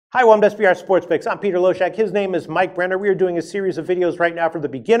Hi, welcome to SBR Sports Picks. I'm Peter Loshak. His name is Mike Brenner. We are doing a series of videos right now for the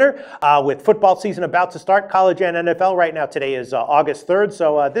beginner with football season about to start, college and NFL. Right now, today is August 3rd.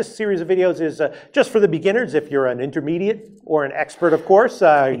 So this series of videos is just for the beginners. If you're an intermediate or an expert, of course,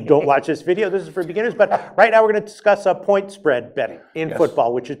 don't watch this video. This is for beginners. But right now, we're going to discuss point spread betting in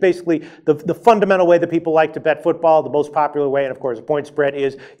football, which is basically the fundamental way that people like to bet football, the most popular way. And of course, a point spread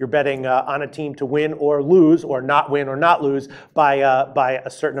is you're betting on a team to win or lose, or not win or not lose by a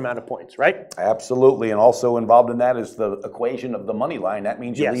certain amount of points, right? Absolutely, and also involved in that is the equation of the money line. That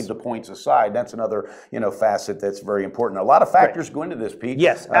means you leave the points aside. That's another facet that's very important. A lot of factors go into this, Pete.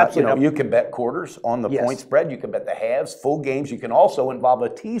 Yes, absolutely. You can bet quarters on the point spread. You can bet the halves, full games. You can also involve a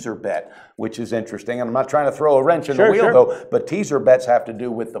teaser bet, which is interesting. And I'm not trying to throw a wrench in the wheel, though, but teaser bets have to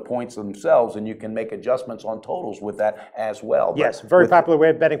do with the points themselves, and you can make adjustments on totals with that as well. Yes, very popular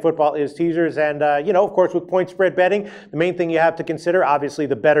way of betting football is teasers. And, of course, with point spread betting, the main thing you have to consider, obviously,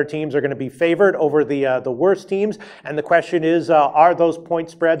 the better teams are going to be favored over the worst teams. And the question is, are those point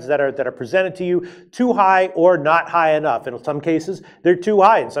spreads that are presented to you too high or not high enough? In some cases, they're too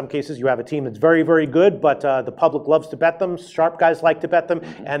high. In some cases, you have a team that's very, very good, but the public loves to bet them. Sharp guys like to bet them,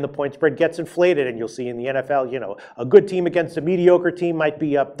 and the point spread gets inflated. And you'll see in the NFL, a good team against a mediocre team might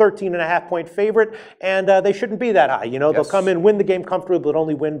be a 13.5-point favorite, and they shouldn't be that high. They'll come in, win the game comfortably, but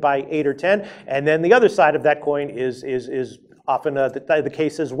only win by 8 or 10. And then the other side of that coin is often the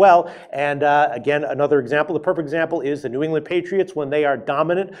case as well. And again, another example, the perfect example is the New England Patriots. When they are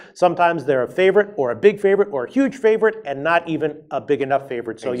dominant, sometimes they're a favorite or a big favorite or a huge favorite and not even a big enough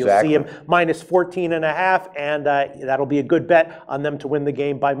favorite. So you'll see them minus 14.5, and that'll be a good bet on them to win the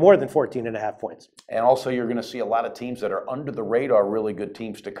game by more than 14.5 points. And also you're going to see a lot of teams that are under the radar, really good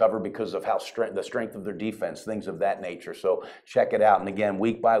teams to cover because of the strength of their defense, things of that nature. So check it out. And again,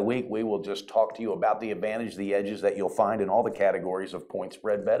 week by week, we will just talk to you about the advantage, the edges that you'll find in all the categories of point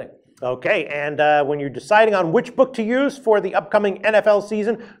spread betting. Okay, and when you're deciding on which book to use for the upcoming NFL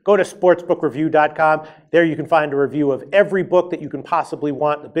season, go to sportsbookreview.com. There you can find a review of every book that you can possibly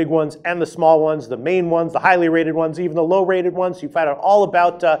want, the big ones and the small ones, the main ones, the highly rated ones, even the low rated ones. You find out all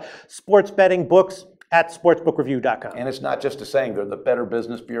about sports betting books at sportsbookreview.com. And it's not just a saying, they're the Better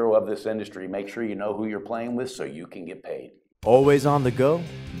Business Bureau of this industry. Make sure you know who you're playing with so you can get paid. Always on the go?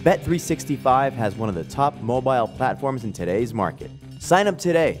 Bet365 has one of the top mobile platforms in today's market. Sign up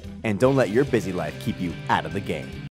today and don't let your busy life keep you out of the game.